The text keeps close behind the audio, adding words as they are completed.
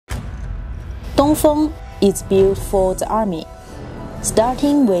Dongfeng is built for the army,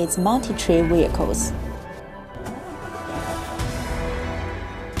 starting with multi-tree vehicles.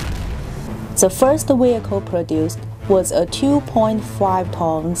 The first vehicle produced was a 2.5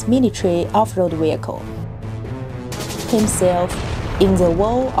 tons military off-road vehicle. Himself in the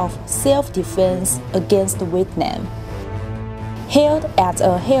War of Self-Defense against Vietnam, hailed as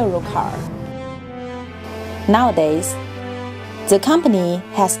a hero car. Nowadays, the company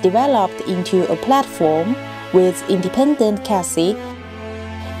has developed into a platform with independent chassis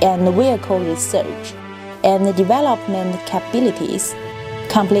and vehicle research and development capabilities,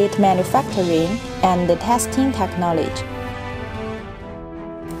 complete manufacturing and testing technology.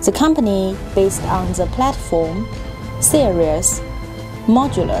 The company, based on the platform, serious,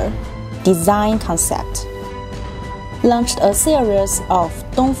 modular design concept, launched a series of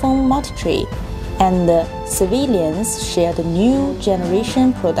Dongfeng multi-tree and civilians shared new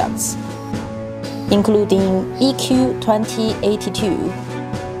generation products, including EQ2082,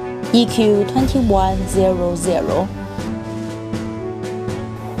 EQ2100,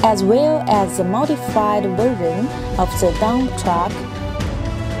 as well as the modified version of the dump truck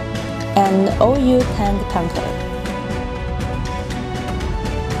and oil tanker.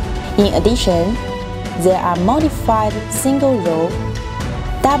 In addition, there are modified single-row,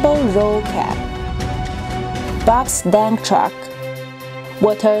 double-row cab, box dump truck,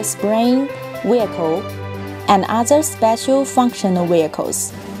 water spraying vehicle, and other special functional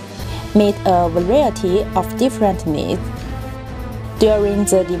vehicles, meet a variety of different needs. During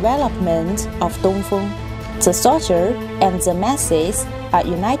the development of Dongfeng, the soldier and the masses are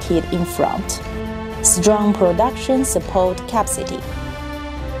united in front. Strong production support capacity.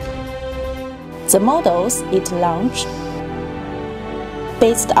 The models it launched,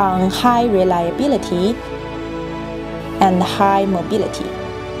 based on high reliability and high mobility.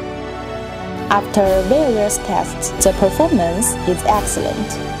 After various tests, the performance is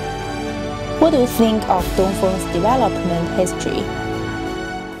excellent. What do you think of Dongfeng's development history?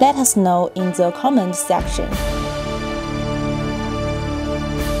 Let us know in the comment section.